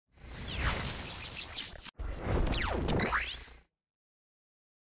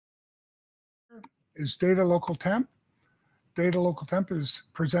is datalocaltmp. Datalocaltmp is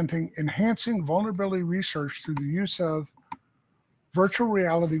presenting Enhancing Vulnerability Research through the use of virtual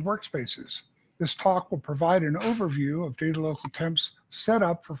reality workspaces. This talk will provide an overview of datalocaltmp's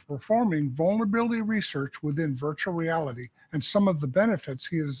setup for performing vulnerability research within virtual reality and some of the benefits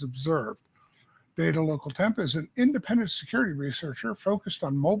he has observed. datalocaltmp is an independent security researcher focused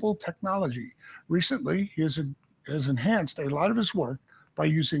on mobile technology. Recently, he has enhanced a lot of his work by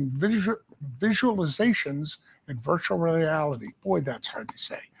using visualizations in virtual reality. Boy, that's hard to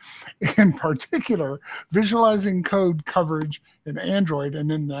say. In particular, visualizing code coverage in Android and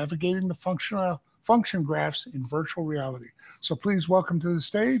then navigating the function graphs in virtual reality. So please welcome to the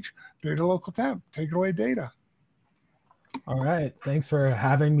stage, datalocaltmp. Take it away, Data. All right, thanks for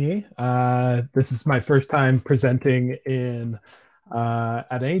having me. This is my first time presenting in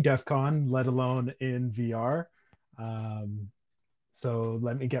at any DEF CON, let alone in VR. So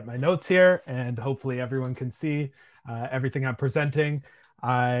let me get my notes here, and hopefully everyone can see everything I'm presenting.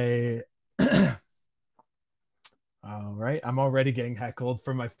 All right, I'm already getting heckled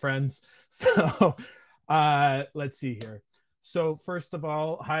from my friends. So let's see here. So first of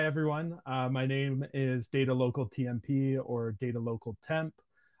all, hi everyone. My name is datalocaltmp or datalocaltemp.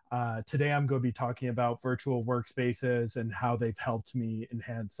 Today I'm going to be talking about virtual workspaces and how they've helped me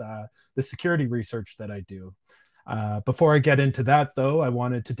enhance the security research that I do. Before I get into that, though, I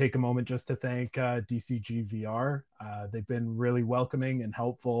wanted to take a moment just to thank DCGVR. They've been really welcoming and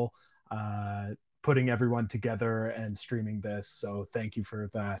helpful, putting everyone together and streaming this. So thank you for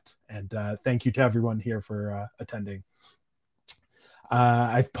that. And thank you to everyone here for attending.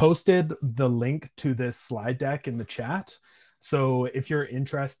 I've posted the link to this slide deck in the chat. So if you're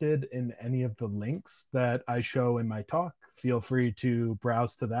interested in any of the links that I show in my talk, feel free to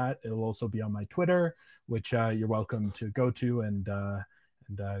browse to that. It'll also be on my Twitter, which you're welcome to go to and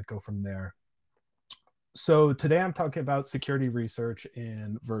go from there. So today I'm talking about security research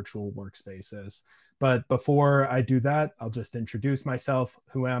in virtual workspaces. But before I do that, I'll just introduce myself.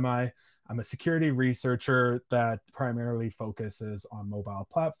 Who am I? I'm a security researcher that primarily focuses on mobile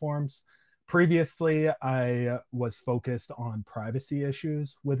platforms. Previously, I was focused on privacy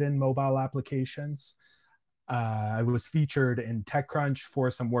issues within mobile applications. I was featured in TechCrunch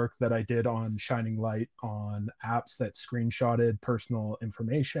for some work that I did on shining light on apps that screenshotted personal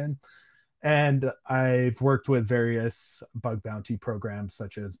information. And I've worked with various bug bounty programs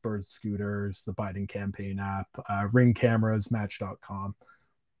such as Bird Scooters, the Biden campaign app, Ring cameras, Match.com.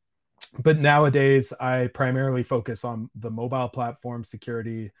 But nowadays, I primarily focus on the mobile platform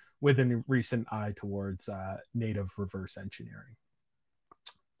security with a recent eye towards native reverse engineering.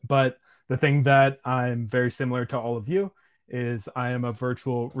 But the thing that I'm very similar to all of you is I am a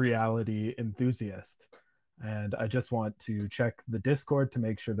virtual reality enthusiast. And I just want to check the Discord to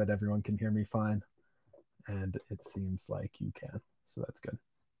make sure that everyone can hear me fine. And it seems like you can, so that's good.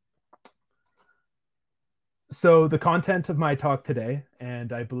 So the content of my talk today,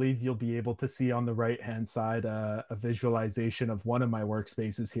 and I believe you'll be able to see on the right-hand side a visualization of one of my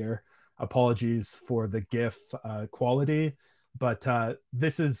workspaces here. Apologies for the GIF quality, but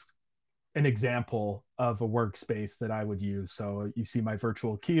this is an example of a workspace that I would use. So you see my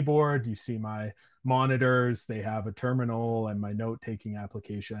virtual keyboard, you see my monitors, they have a terminal and my note-taking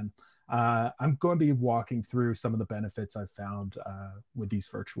application. I'm going to be walking through some of the benefits I've found with these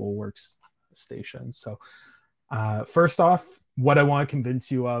virtual workstations. So first off, what I want to convince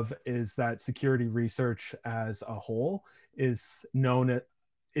you of is that security research as a whole is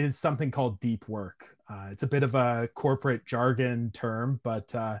something called deep work. It's a bit of a corporate jargon term,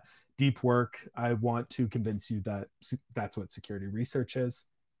 but deep work, I want to convince you that that's what security research is.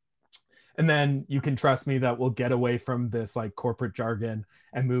 And then you can trust me that we'll get away from this like corporate jargon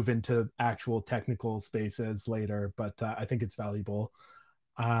and move into actual technical spaces later, but I think it's valuable.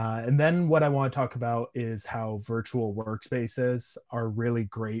 And then what I want to talk about is how virtual workspaces are really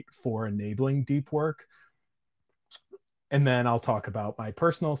great for enabling deep work. And then I'll talk about my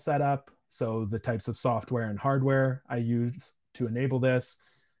personal setup, so the types of software and hardware I use to enable this.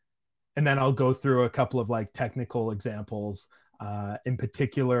 And then I'll go through a couple of like technical examples. In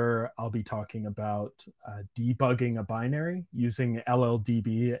particular, I'll be talking about debugging a binary using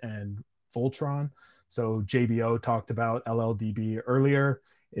LLDB and Voltron. So JBO talked about LLDB earlier.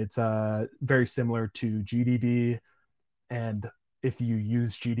 It's very similar to GDB. And if you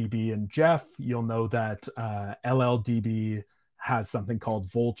use GDB and Jeff, you'll know that LLDB has something called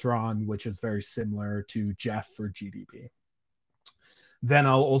Voltron, which is very similar to Jeff for GDB. Then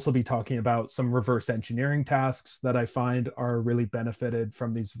I'll also be talking about some reverse engineering tasks that I find are really benefited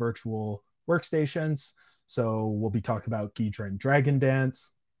from these virtual workstations. So we'll be talking about Ghidra and Dragon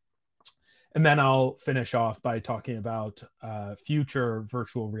Dance. And then I'll finish off by talking about future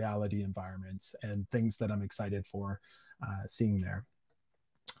virtual reality environments and things that I'm excited for seeing there.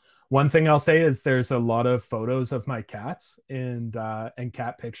 One thing I'll say is there's a lot of photos of my cats and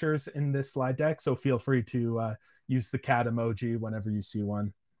cat pictures in this slide deck. So feel free to use the cat emoji whenever you see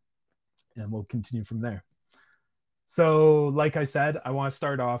one. And we'll continue from there. So like I said, I want to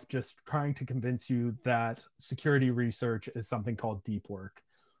start off just trying to convince you that security research is something called deep work.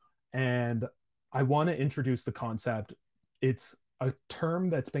 And I want to introduce the concept. It's a term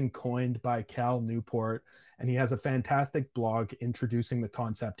that's been coined by Cal Newport, and he has a fantastic blog introducing the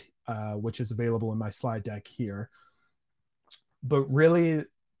concept, which is available in my slide deck here. But really,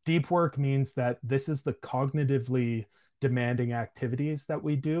 deep work means that this is the cognitively demanding activities that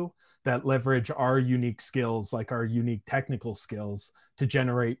we do that leverage our unique skills, like our unique technical skills, to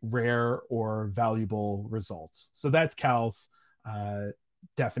generate rare or valuable results. So that's Cal's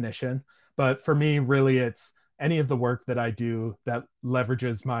definition. But for me, really, it's any of the work that I do that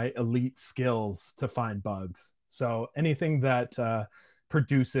leverages my elite skills to find bugs. So anything that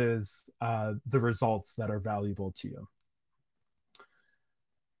produces the results that are valuable to you.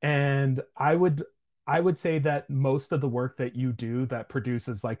 And I would say that most of the work that you do that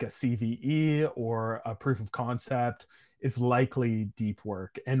produces like a CVE or a proof of concept is likely deep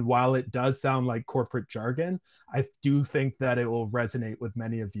work. And while it does sound like corporate jargon, I do think that it will resonate with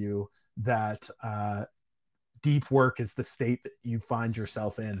many of you that deep work is the state that you find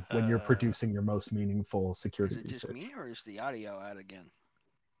yourself in when you're producing your most meaningful security research. Is it just me, or is the audio out again?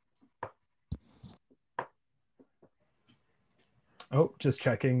 Oh, just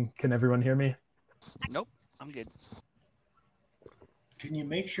checking. Can everyone hear me? Nope, I'm good. Can you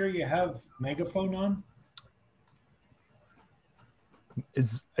make sure you have megaphone on?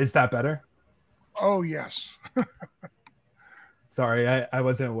 Is that better? Oh, yes. Sorry, I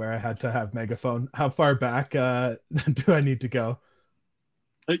wasn't aware I had to have megaphone. How far back do I need to go?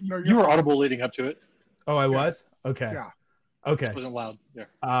 You were audible leading up to it. Oh, I was? Okay. Yeah. Okay. It wasn't loud.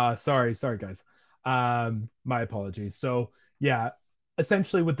 Yeah. Sorry, guys. My apologies. So yeah,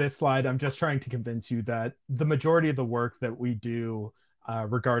 essentially with this slide, I'm just trying to convince you that the majority of the work that we do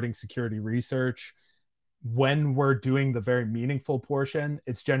regarding security research, when we're doing the very meaningful portion,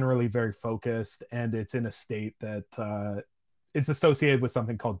 it's generally very focused and it's in a state that is associated with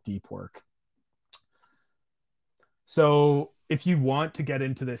something called deep work. So if you want to get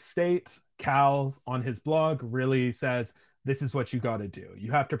into this state, Cal on his blog really says, this is what you got to do.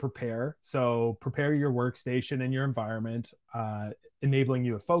 You have to prepare. So prepare your workstation and your environment, enabling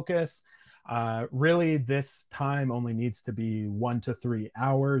you to focus. Really, this time only needs to be 1 to 3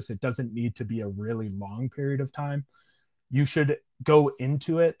 hours. It doesn't need to be a really long period of time. You should go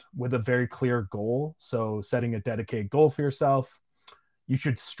into it with a very clear goal. So setting a dedicated goal for yourself. You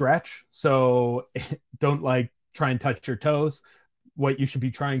should stretch. So don't try and touch your toes. What you should be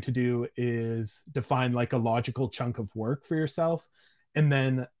trying to do is define like a logical chunk of work for yourself and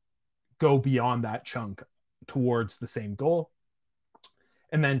then go beyond that chunk towards the same goal.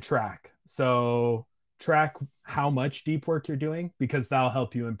 And then track. So track how much deep work you're doing, because that'll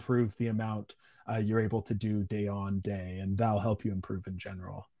help you improve the amount you're able to do day on day, and that'll help you improve in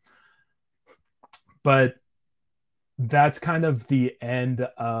general. But that's kind of the end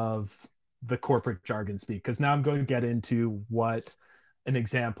of the corporate jargon speak, because now I'm going to get into what an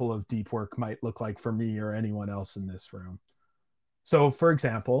example of deep work might look like for me or anyone else in this room. So for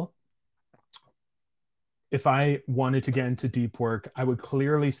example, if I wanted to get into deep work, I would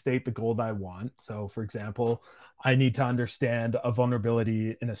clearly state the goal that I want. So for example, I need to understand a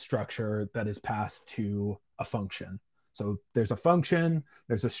vulnerability in a structure that is passed to a function. So there's a function,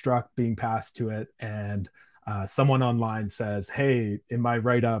 there's a struct being passed to it, and someone online says, hey, in my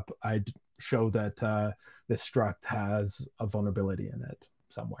write-up, I show that this struct has a vulnerability in it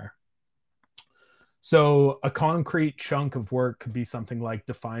somewhere. So a concrete chunk of work could be something like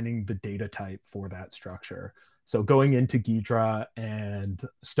defining the data type for that structure. So going into Ghidra and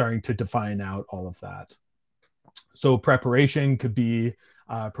starting to define out all of that. So preparation could be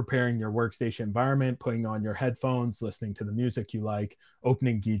preparing your workstation environment, putting on your headphones, listening to the music you like,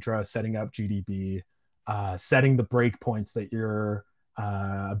 opening Ghidra, setting up GDB, setting the breakpoints that you're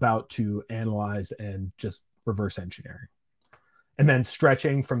about to analyze, and just reverse engineering. And then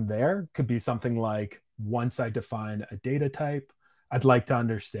stretching from there could be something like, once I define a data type, I'd like to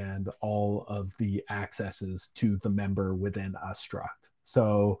understand all of the accesses to the member within a struct.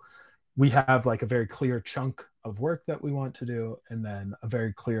 So we have like a very clear chunk of work that we want to do, and then a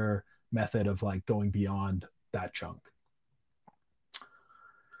very clear method of like going beyond that chunk.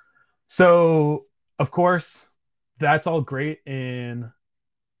 So of course, that's all great in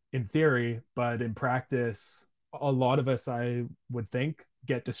in theory, but in practice, a lot of us, I would think,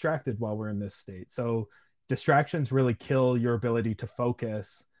 get distracted while we're in this state. So distractions really kill your ability to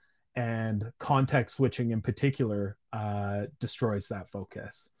focus, and context switching in particular destroys that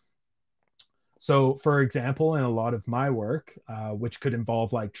focus. So for example, in a lot of my work, which could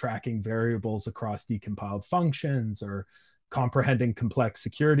involve like tracking variables across decompiled functions or comprehending complex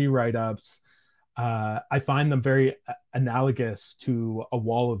security write-ups, I find them very analogous to a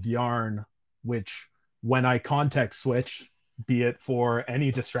wall of yarn, which when I context switch, be it for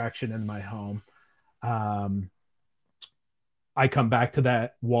any distraction in my home, I come back to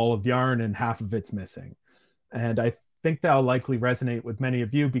that wall of yarn and half of it's missing. And I think that'll likely resonate with many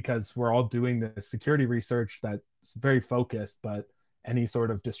of you because we're all doing this security research that's very focused, but any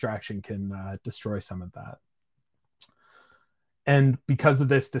sort of distraction can destroy some of that. And because of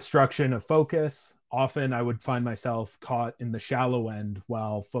this destruction of focus, often I would find myself caught in the shallow end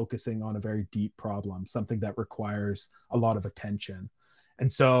while focusing on a very deep problem, something that requires a lot of attention.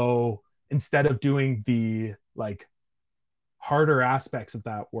 And so instead of doing the like harder aspects of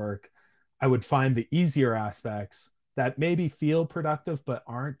that work, I would find the easier aspects that maybe feel productive but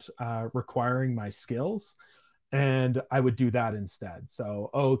aren't requiring my skills, and I would do that instead. So,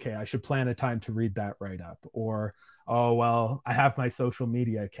 oh, okay, I should plan a time to read that write-up. Or, oh, well, I have my social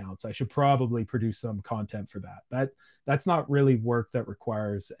media accounts, I should probably produce some content for that. That's not really work that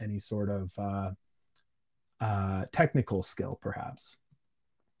requires any sort of technical skill, perhaps.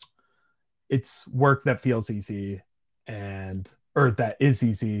 It's work that feels easy or that is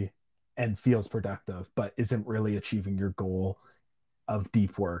easy and feels productive, but isn't really achieving your goal of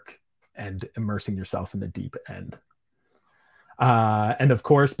deep work and immersing yourself in the deep end. And of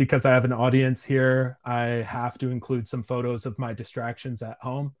course, because I have an audience here, I have to include some photos of my distractions at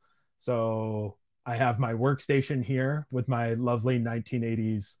home. So I have my workstation here with my lovely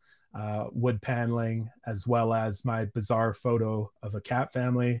 1980s wood paneling, as well as my bizarre photo of a cat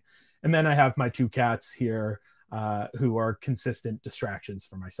family. And then I have my two cats here who are consistent distractions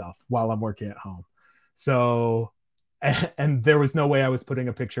for myself while I'm working at home. So, and there was no way I was putting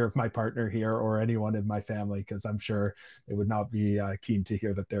a picture of my partner here or anyone in my family, because I'm sure they would not be keen to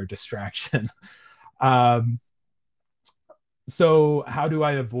hear that they're a distraction. So how do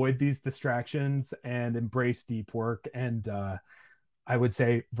I avoid these distractions and embrace deep work? And I would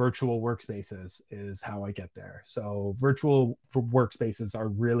say virtual workspaces is how I get there. So virtual workspaces are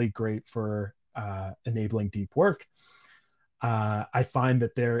really great for enabling deep work. I find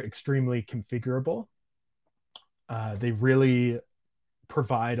that they're extremely configurable. They really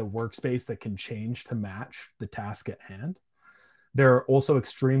provide a workspace that can change to match the task at hand. They're also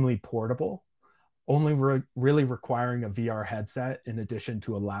extremely portable, only really requiring a VR headset in addition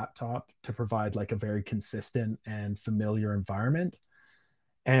to a laptop to provide like a very consistent and familiar environment.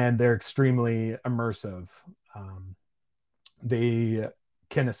 And they're extremely immersive. They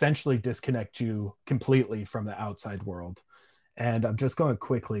can essentially disconnect you completely from the outside world. And I'm just going to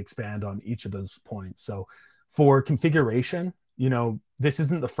quickly expand on each of those points. So for configuration, you know, this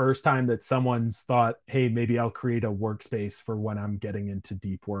isn't the first time that someone's thought, hey, maybe I'll create a workspace for when I'm getting into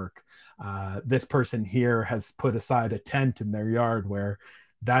deep work. This person here has put aside a tent in their yard where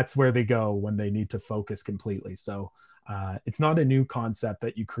that's where they go when they need to focus completely. So it's not a new concept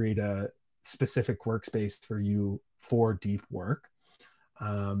that you create a specific workspace for you for deep work.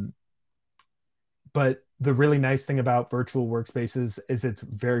 But the really nice thing about virtual workspaces is it's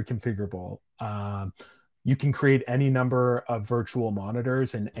very configurable. You can create any number of virtual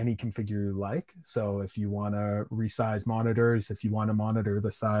monitors in any configure you like. So if you want to resize monitors, if you want to monitor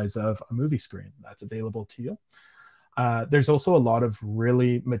the size of a movie screen, that's available to you. There's also a lot of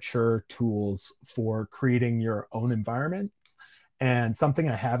really mature tools for creating your own environment. And something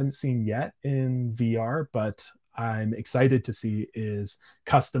I haven't seen yet in VR, but I'm excited to see, is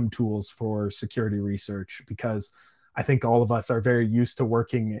custom tools for security research, because I think all of us are very used to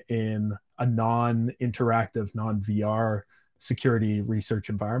working in a non-interactive, non-VR security research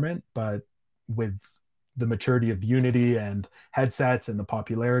environment. But with the maturity of Unity and headsets and the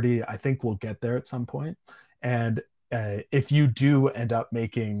popularity, I think we'll get there at some point. And if you do end up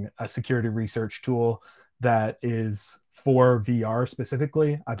making a security research tool that is for VR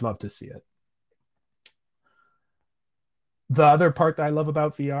specifically, I'd love to see it. The other part that I love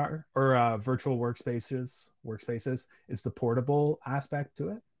about VR or virtual workspaces is the portable aspect to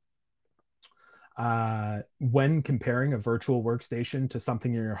it. When comparing a virtual workstation to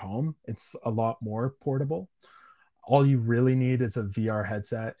something in your home, it's a lot more portable. All you really need is a VR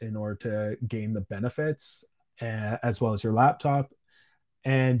headset in order to gain the benefits, as well as your laptop.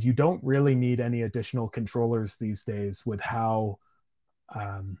 And you don't really need any additional controllers these days with how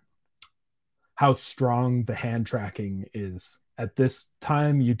how strong the hand tracking is. At this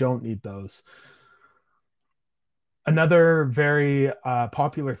time, you don't need those. Another very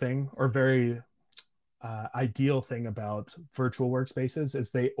popular thing, or very ideal thing about virtual workspaces, is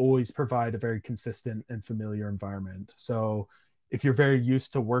they always provide a very consistent and familiar environment. So if you're very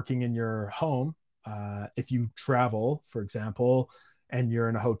used to working in your home, if you travel, for example, and you're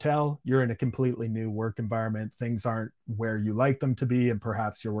in a hotel, you're in a completely new work environment. Things aren't where you like them to be, and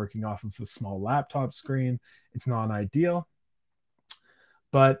perhaps you're working off of a small laptop screen. It's not ideal.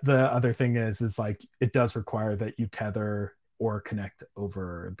 But the other thing is like, it does require that you tether or connect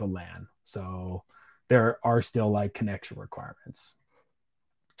over the LAN. So there are still like connection requirements.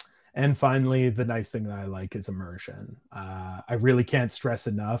 And finally, the nice thing that I like is immersion. I really can't stress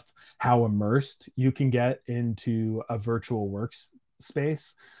enough how immersed you can get into a virtual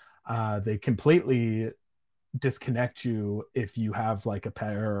workspace. They completely disconnect you if you have like a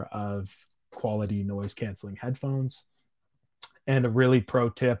pair of quality noise canceling headphones. And a really pro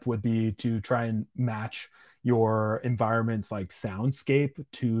tip would be to try and match your environment's like soundscape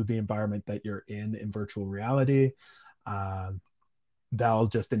to the environment that you're in virtual reality. That'll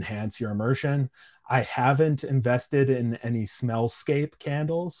just enhance your immersion. I haven't invested in any smellscape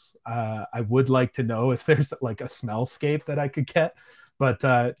candles. I would like to know if there's like a smellscape that I could get, but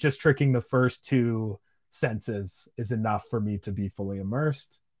just tricking the first two senses is enough for me to be fully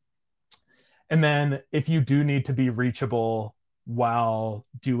immersed. And then if you do need to be reachable while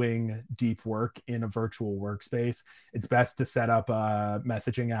doing deep work in a virtual workspace, it's best to set up a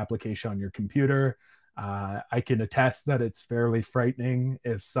messaging application on your computer. I can attest that it's fairly frightening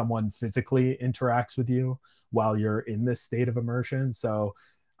if someone physically interacts with you while you're in this state of immersion. So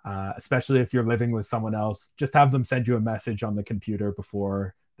especially if you're living with someone else, just have them send you a message on the computer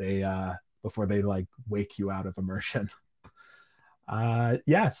before they like wake you out of immersion.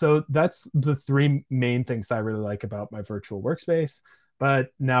 Yeah, so that's the three main things I really like about my virtual workspace.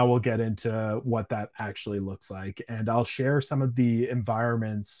 But now we'll get into what that actually looks like. And I'll share some of the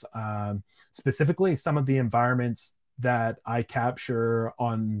environments, specifically some of the environments that I capture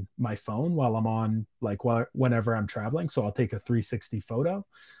on my phone while I'm on, like whenever I'm traveling. So I'll take a 360 photo.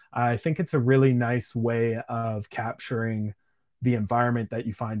 I think it's a really nice way of capturing the environment that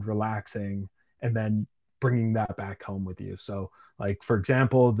you find relaxing and then bringing that back home with you. So like, for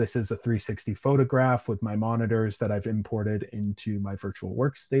example, this is a 360 photograph with my monitors that I've imported into my virtual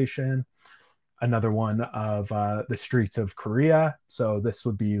workstation. Another one of the streets of Korea. So this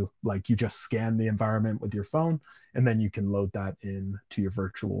would be like, you just scan the environment with your phone and then you can load that into your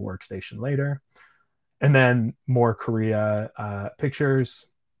virtual workstation later. And then more Korea pictures.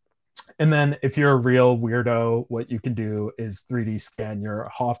 And then if you're a real weirdo, what you can do is 3D scan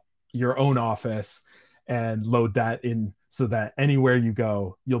your own office and load that in so that anywhere you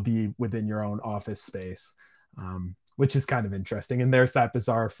go, you'll be within your own office space, which is kind of interesting. And there's that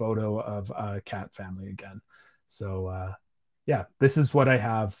bizarre photo of a cat family again. So yeah, this is what I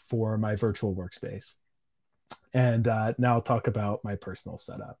have for my virtual workspace. And now I'll talk about my personal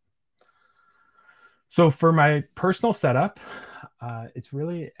setup. So for my personal setup, it's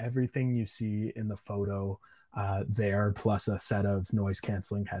really everything you see in the photo there, plus a set of noise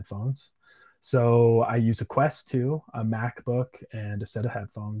canceling headphones. So I use a Quest 2, a MacBook, and a set of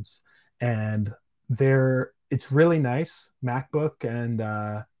headphones. And it's really nice, MacBook,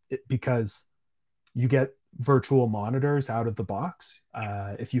 and because you get virtual monitors out of the box.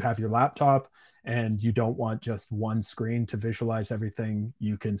 If you have your laptop and you don't want just one screen to visualize everything,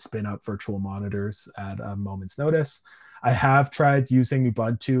 you can spin up virtual monitors at a moment's notice. I have tried using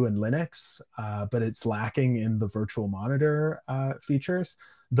Ubuntu and Linux, but it's lacking in the virtual monitor features.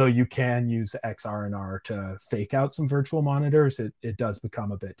 Though you can use XR&R to fake out some virtual monitors, it does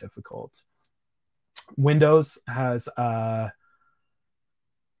become a bit difficult. Windows has a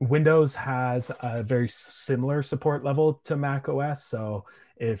very similar support level to Mac OS. So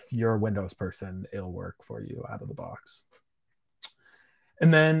if you're a Windows person, it'll work for you out of the box.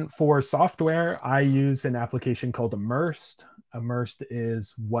 And then for software, I use an application called Immersed. Immersed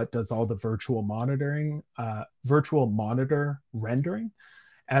is what does all the virtual monitor rendering,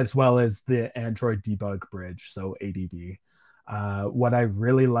 as well as the Android debug bridge, so ADB. What I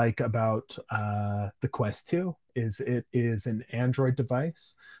really like about the Quest 2 is it is an Android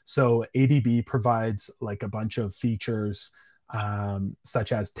device. So ADB provides like a bunch of features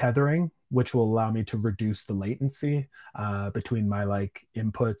such as tethering, which will allow me to reduce the latency between my like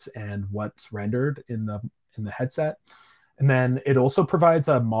inputs and what's rendered in the headset. And then it also provides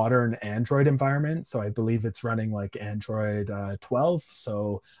a modern Android environment. So I believe it's running like Android 12.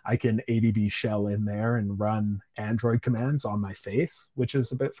 So I can ADB shell in there and run Android commands on my face, which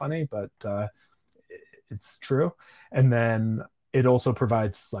is a bit funny, but it's true. And then it also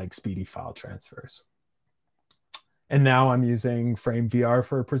provides like speedy file transfers. And now I'm using Frame VR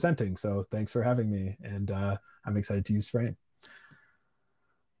for presenting. So thanks for having me. And I'm excited to use Frame.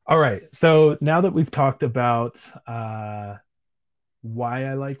 All right, so now that we've talked about why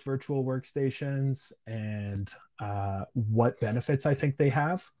I like virtual workstations and what benefits I think they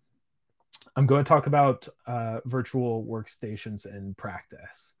have, I'm going to talk about virtual workstations in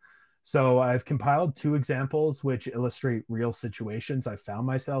practice. So I've compiled 2 examples which illustrate real situations I found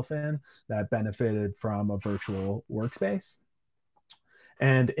myself in that benefited from a virtual workspace.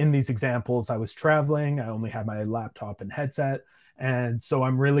 And in these examples, I was traveling, I only had my laptop and headset. And so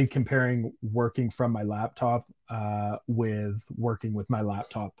I'm really comparing working from my laptop with working with my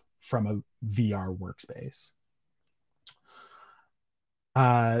laptop from a VR workspace.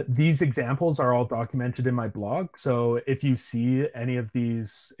 These examples are all documented in my blog. So if you see any of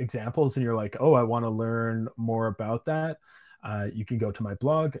these examples and you're like, oh, I want to learn more about that, you can go to my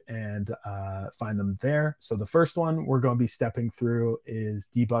blog and find them there. So the first one we're going to be stepping through is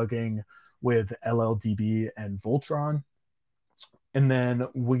debugging with LLDB and Voltron. And then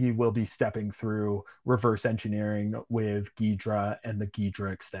we will be stepping through reverse engineering with Ghidra and the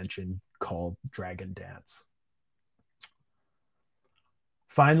Ghidra extension called Dragon Dance.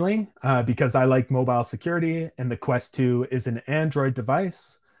 Finally, because I like mobile security and the Quest 2 is an Android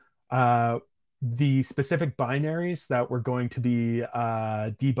device, the specific binaries that we're going to be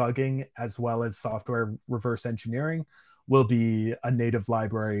debugging as well as software reverse engineering will be a native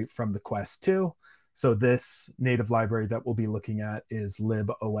library from the Quest 2. So this native library that we'll be looking at is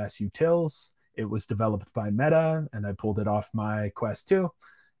libosutils. It was developed by Meta, and I pulled it off my Quest 2.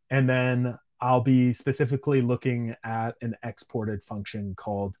 And then I'll be specifically looking at an exported function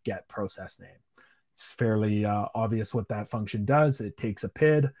called getProcessName. It's fairly obvious what that function does. It takes a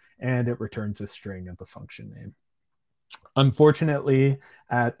PID, and it returns a string of the function name. Unfortunately,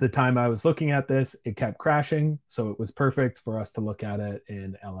 at the time I was looking at this, it kept crashing, so it was perfect for us to look at it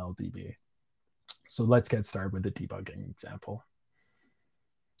in LLDB. So let's get started with the debugging example.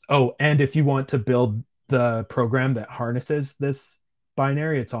 Oh, and if you want to build the program that harnesses this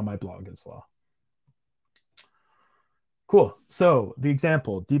binary, it's on my blog as well. Cool. So the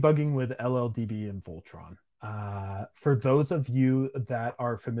example, debugging with LLDB and Voltron. For those of you that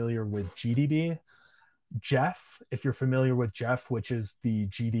are familiar with GDB, Jeff, if you're familiar with Jeff, which is the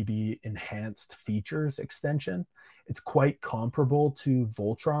GDB enhanced features extension, it's quite comparable to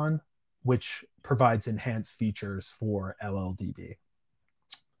Voltron, which provides enhanced features for LLDB.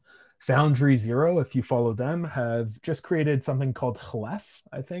 Foundry Zero, if you follow them, have just created something called Hlef,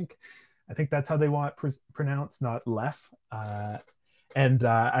 I think. I think that's how they want it pronounced, not Lef. And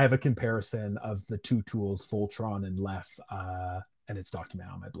I have a comparison of the 2 tools, Voltron and Lef, and it's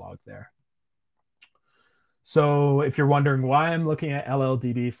documented on my blog there. So if you're wondering why I'm looking at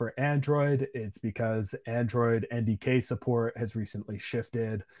LLDB for Android, it's because Android NDK support has recently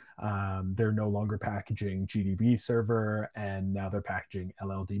shifted. They're no longer packaging GDB server, and now they're packaging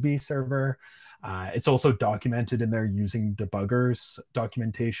LLDB server. It's also documented in their using debuggers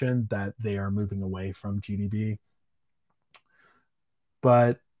documentation that they are moving away from GDB.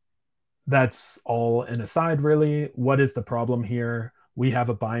 But that's all an aside, really. What is the problem here? We have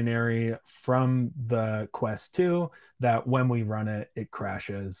a binary from the Quest 2 that when we run it, it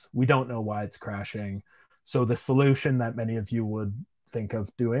crashes. We don't know why it's crashing. So the solution that many of you would think of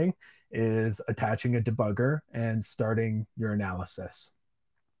doing is attaching a debugger and starting your analysis.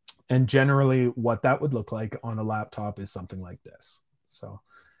 And generally what that would look like on a laptop is something like this. So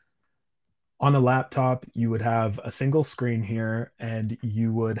on a laptop, you would have a single screen here, and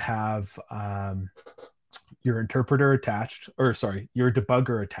you would have your interpreter attached, or sorry, your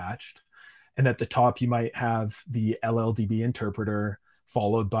debugger attached. And at the top, you might have the LLDB interpreter,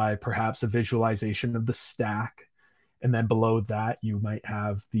 followed by perhaps a visualization of the stack. And then below that, you might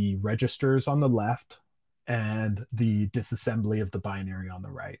have the registers on the left and the disassembly of the binary on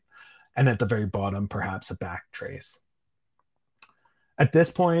the right. And at the very bottom, perhaps a backtrace. At this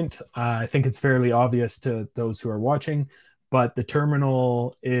point, I think it's fairly obvious to those who are watching, but the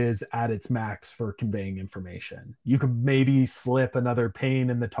terminal is at its max for conveying information. You could maybe slip another pane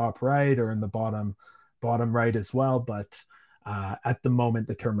in the top right or in the bottom right as well, but at the moment,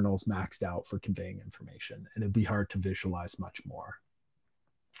 the terminal is maxed out for conveying information, and it'd be hard to visualize much more.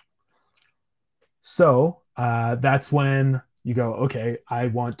 So that's when You go, okay, I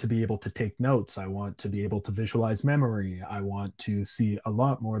want to be able to take notes. I want to be able to visualize memory. I want to see a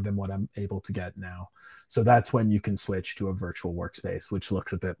lot more than what I'm able to get now. So that's when you can switch to a virtual workspace, which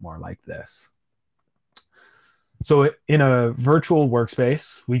looks a bit more like this. So in a virtual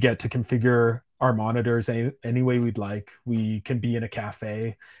workspace, we get to configure our monitors any way we'd like. We can be in a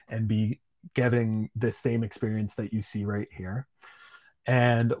cafe and be getting the same experience that you see right here.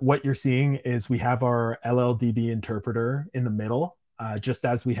 And what you're seeing is we have our LLDB interpreter in the middle, just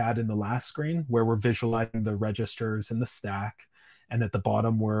as we had in the last screen, where we're visualizing the registers in the stack. And at the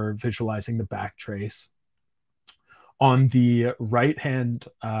bottom, we're visualizing the backtrace. On the right-hand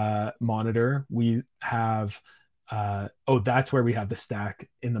monitor, we have, that's where we have the stack.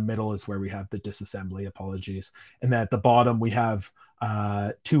 In the middle is where we have the disassembly, apologies. And then at the bottom, we have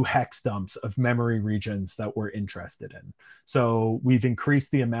 2 hex dumps of memory regions that we're interested in. So we've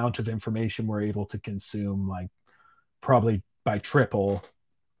increased the amount of information we're able to consume, like probably by triple,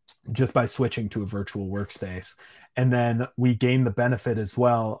 just by switching to a virtual workspace. And then we gain the benefit as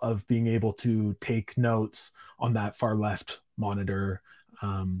well of being able to take notes on that far left monitor,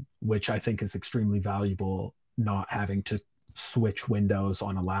 which I think is extremely valuable, not having to switch windows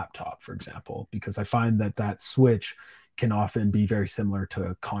on a laptop, for example, because I find that that switch can often be very similar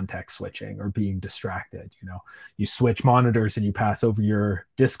to context switching or being distracted. You know, you switch monitors and you pass over your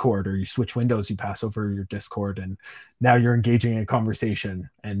Discord, or you switch windows, you pass over your Discord, and now you're engaging in a conversation,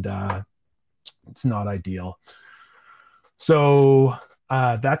 and it's not ideal. So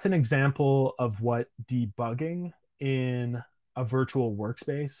that's an example of what debugging in a virtual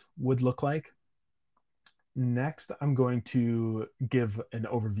workspace would look like. Next, I'm going to give an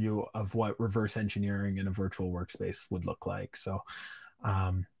overview of what reverse engineering in a virtual workspace would look like. So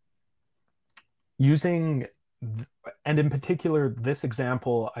using, and in particular, this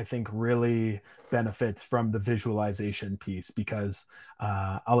example, I think really benefits from the visualization piece, because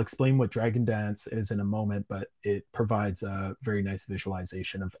I'll explain what Dragon Dance is in a moment, but it provides a very nice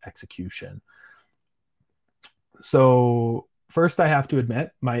visualization of execution. So first, I have to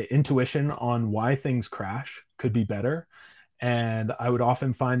admit, my intuition on why things crash could be better. And I would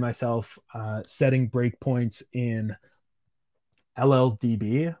often find myself setting breakpoints in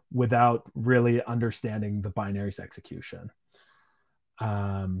LLDB without really understanding the binaries execution.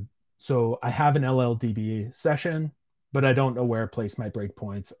 So I have an LLDB session, but I don't know where to place my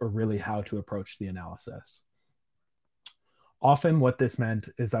breakpoints or really how to approach the analysis. Often what this meant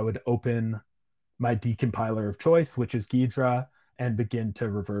is I would open my decompiler of choice, which is Ghidra, and begin to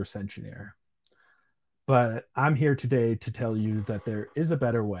reverse engineer. But I'm here today to tell you that there is a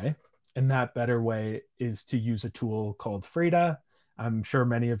better way, and that better way is to use a tool called Frida. I'm sure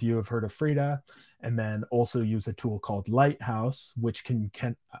many of you have heard of Frida, and then also use a tool called Lighthouse, which can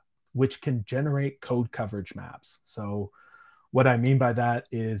generate code coverage maps. So what I mean by that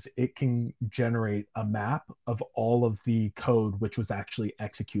is it can generate a map of all of the code which was actually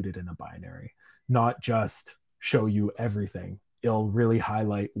executed in a binary, not just show you everything. It'll really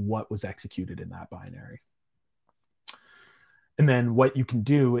highlight what was executed in that binary. And then what you can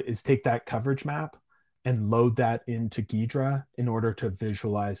do is take that coverage map and load that into Ghidra in order to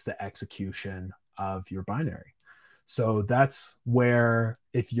visualize the execution of your binary. So that's where,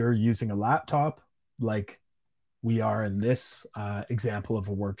 if you're using a laptop, like we are in this example of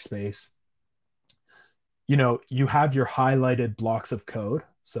a workspace, you know, you have your highlighted blocks of code.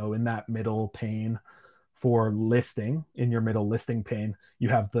 So in that middle pane for listing, in your middle listing pane, you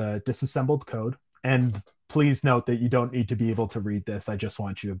have the disassembled code. And please note that you don't need to be able to read this. I just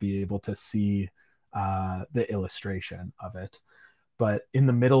want you to be able to see the illustration of it. But in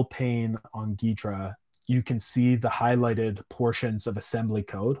the middle pane on Ghidra, you can see the highlighted portions of assembly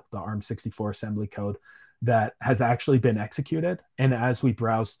code, the ARM64 assembly code, that has actually been executed. And as we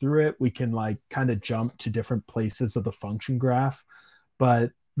browse through it, we can like kind of jump to different places of the function graph.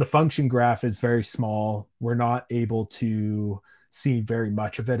 But the function graph is very small. We're not able to see very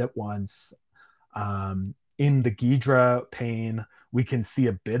much of it at once. In the Ghidra pane, we can see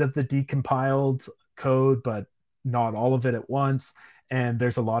a bit of the decompiled code, but not all of it at once. And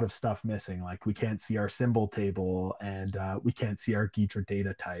there's a lot of stuff missing. Like we can't see our symbol table, and we can't see our Ghidra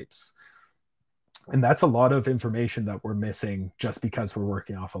data types. And that's a lot of information that we're missing just because we're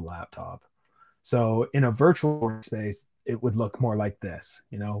working off a laptop. So in a virtual workspace, it would look more like this.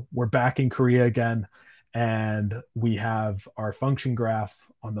 You know, we're back in Korea again, and we have our function graph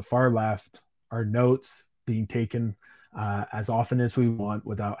on the far left, our notes being taken as often as we want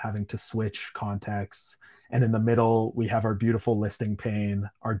without having to switch contexts. And in the middle, we have our beautiful listing pane,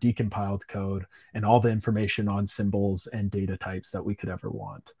 our decompiled code, and all the information on symbols and data types that we could ever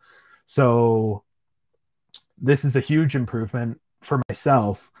want. So this is a huge improvement for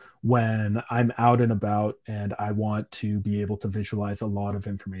myself when I'm out and about and I want to be able to visualize a lot of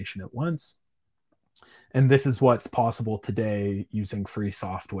information at once. And this is what's possible today using free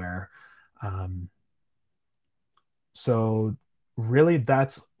software. So really,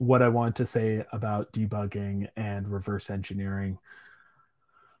 that's what I want to say about debugging and reverse engineering.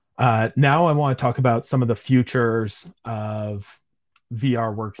 Now I want to talk about some of the futures of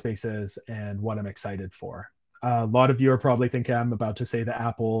VR workspaces and what I'm excited for. A lot of you are probably thinking I'm about to say the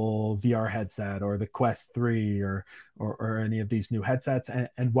Apple VR headset or the Quest 3 or any of these new headsets.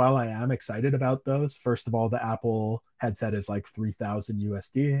 And while I am excited about those, first of all, the Apple headset is like 3,000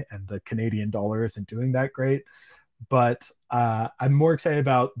 USD and the Canadian dollar isn't doing that great. But I'm more excited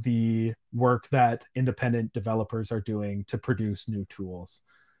about the work that independent developers are doing to produce new tools.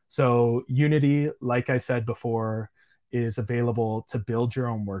 So Unity, like I said before, is available to build your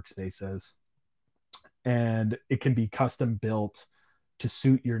own workspaces. And it can be custom built to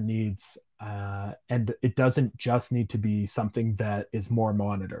suit your needs. And it doesn't just need to be something that is more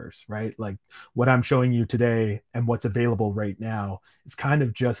monitors, right? Like what I'm showing you today and what's available right now is kind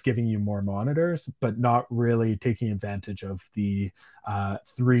of just giving you more monitors, but not really taking advantage of the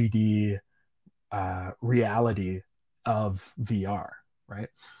 3D reality of VR, right?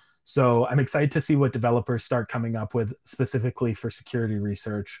 So I'm excited to see what developers start coming up with specifically for security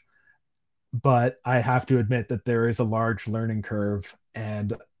research. But I have to admit that there is a large learning curve,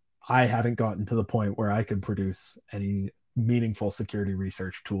 and I haven't gotten to the point where I can produce any meaningful security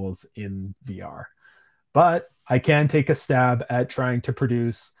research tools in VR. But I can take a stab at trying to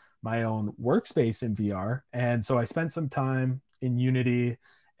produce my own workspace in VR. And so I spent some time in Unity,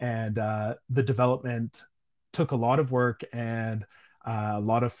 and the development took a lot of work and a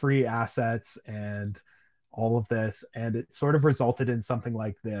lot of free assets and all of this, and it sort of resulted in something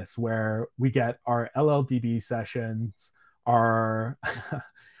like this, where we get our LLDB sessions, our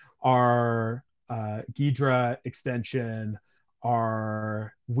Ghidra extension,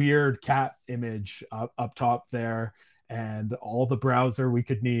 our weird cat image up top there, and all the browser we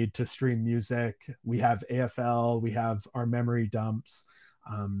could need to stream music. We have AFL, we have our memory dumps.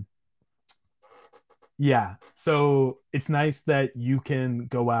 Yeah, so it's nice that you can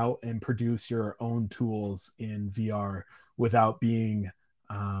go out and produce your own tools in VR without being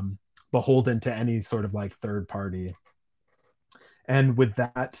beholden to any sort of like third party. And with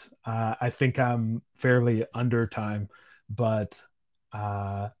that, I think I'm fairly under time, but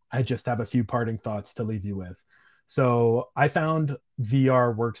I just have a few parting thoughts to leave you with. So I found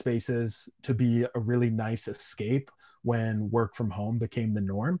VR workspaces to be a really nice escape when work from home became the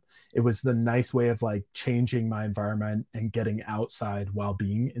norm. It was the nice way of like changing my environment and getting outside while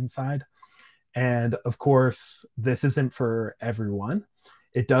being inside. And of course, this isn't for everyone.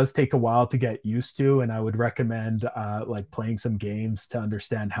 It does take a while to get used to, and I would recommend like playing some games to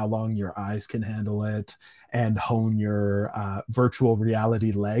understand how long your eyes can handle it and hone your virtual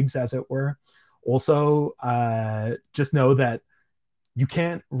reality legs, as it were. Also, just know that you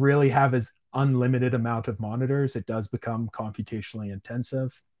can't really have as unlimited amount of monitors. It does become computationally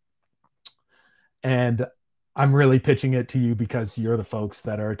intensive. And I'm really pitching it to you because you're the folks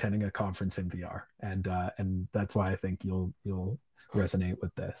that are attending a conference in VR, and that's why I think you'll resonate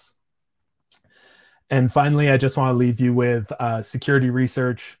with this. And finally, I just want to leave you with security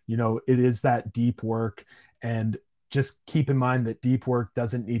research. You know, it is that deep work, and just keep in mind that deep work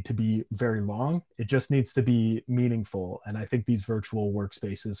doesn't need to be very long. It just needs to be meaningful. And I think these virtual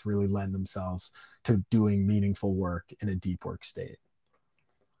workspaces really lend themselves to doing meaningful work in a deep work state.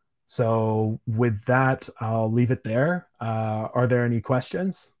 So with that, I'll leave it there. Are there any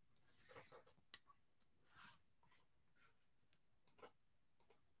questions?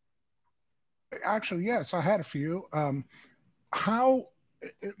 Actually, yes, I had a few. How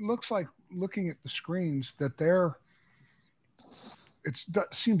it looks like looking at the screens that it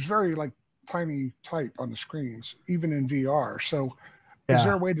seems very like tiny type on the screens, even in VR. So is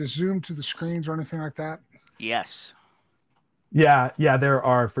there a way to zoom to the screens or anything like that? Yes. Yeah, there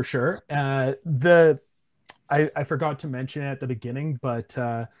are for sure. I forgot to mention it at the beginning, but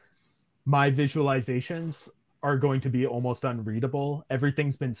my visualizations are going to be almost unreadable.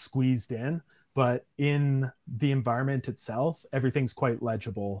 Everything's been squeezed in, but in the environment itself, everything's quite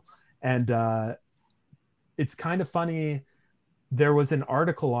legible. And it's kind of funny. There was an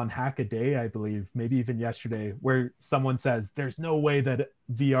article on Hackaday, I believe, maybe even yesterday, where someone says there's no way that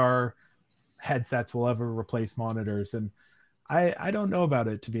VR headsets will ever replace monitors. And I don't know about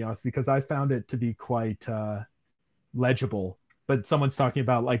it, to be honest, because I found it to be quite legible. But someone's talking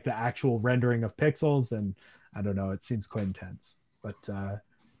about like the actual rendering of pixels, and I don't know, it seems quite intense. But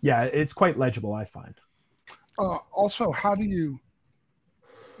yeah, it's quite legible, I find. Also, how do you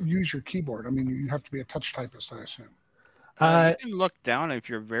use your keyboard? I mean, you have to be a touch typist, I assume. You can look down if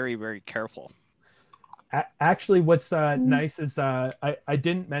you're very, very careful. Actually, what's nice is I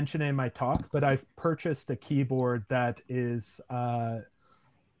didn't mention it in my talk, but I've purchased a keyboard that is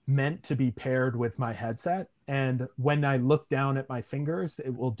meant to be paired with my headset. And when I look down at my fingers,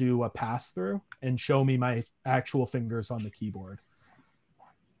 it will do a pass through and show me my actual fingers on the keyboard.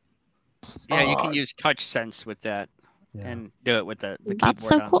 Yeah, you can use touch sense with that and do it with the That's keyboard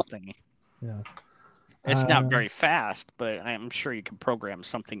so on cool. the thingy. Yeah. It's not very fast, but I'm sure you can program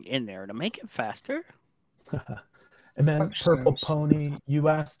something in there to make it faster. And then Touch Purple sense. Pony, you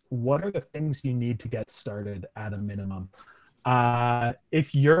asked, what are the things you need to get started at a minimum?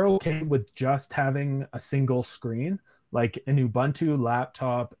 If you're okay with just having a single screen, like an Ubuntu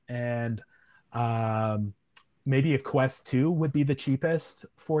laptop and maybe a Quest 2 would be the cheapest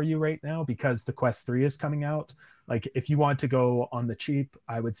for you right now because the Quest 3 is coming out. Like if you want to go on the cheap,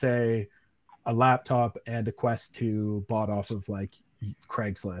 I would say a laptop and a Quest 2 bought off of like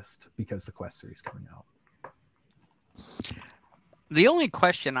Craigslist because the Quest 3 is coming out. The only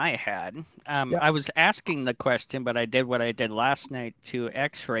question I had, I was asking the question, but I did what I did last night to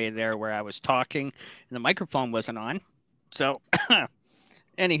X-Ray there where I was talking and the microphone wasn't on. So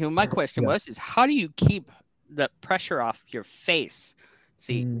anywho, my question is how do you keep the pressure off your face?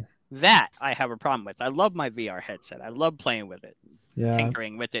 See, that I have a problem with. I love my VR headset. I love playing with it,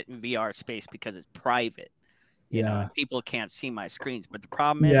 tinkering with it in VR space because it's private. You know, and people can't see my screens. But the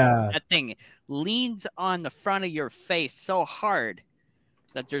problem is that thing leans on the front of your face so hard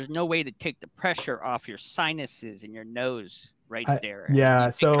that there's no way to take the pressure off your sinuses and your nose right there. And you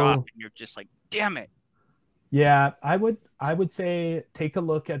take it off and you're just like, damn it. Yeah, I would say take a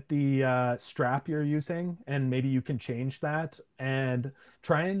look at the strap you're using and maybe you can change that and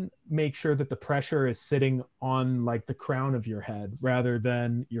try and make sure that the pressure is sitting on like the crown of your head rather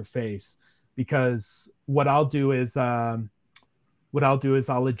than your face. Because what I'll do is I'll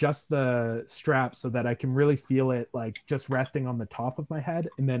adjust the strap so that I can really feel it like just resting on the top of my head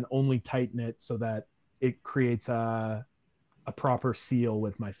and then only tighten it so that it creates a proper seal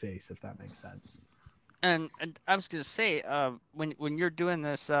with my face, if that makes sense. And I was gonna say, when you're doing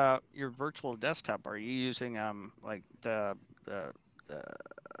this, your virtual desktop, are you using like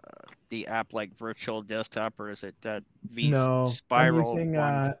the app like Virtual Desktop, or is it Spiral?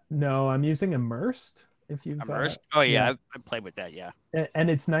 I'm using Immersed. If you've Immersed? Oh yeah, I played with that. Yeah. And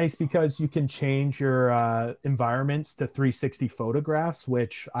it's nice because you can change your environments to 360 photographs,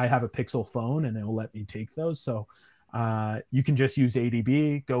 which I have a Pixel phone and it'll let me take those. So you can just use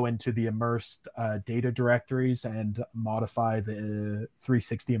ADB, go into the immersed data directories and modify the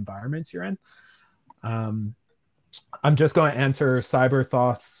 360 environments you're in. I'm just going to answer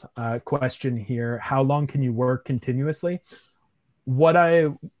Cyberthoth's question here. How long can you work continuously? What I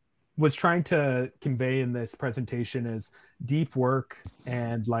was trying to convey in this presentation is deep work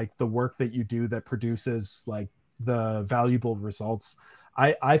and like the work that you do that produces like the valuable results.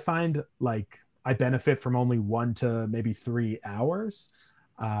 I find like I benefit from only 1 to maybe 3 hours.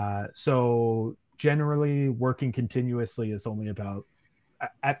 So generally working continuously is only about,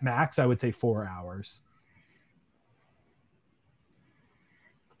 at max, I would say 4 hours.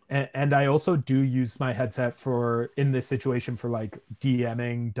 And I also do use my headset in this situation for like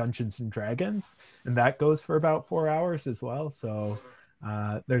DMing Dungeons and Dragons, and that goes for about 4 hours as well. So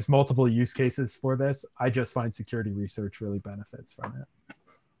there's multiple use cases for this. I just find security research really benefits from it.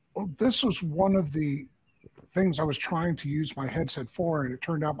 Well, this was one of the things I was trying to use my headset for, and it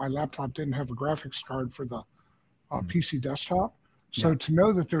turned out my laptop didn't have a graphics card for the PC desktop. So to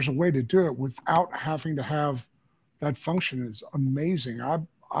know that there's a way to do it without having to have that function is amazing.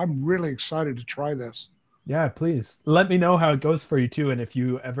 I'm really excited to try this. Yeah, please let me know how it goes for you too. And if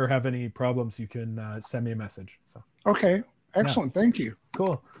you ever have any problems, you can send me a message. So. Okay, excellent. Thank you.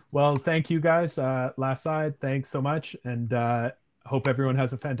 Cool. Well, thank you guys. Last side, thanks so much. And hope everyone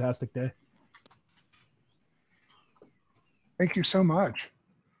has a fantastic day. Thank you so much.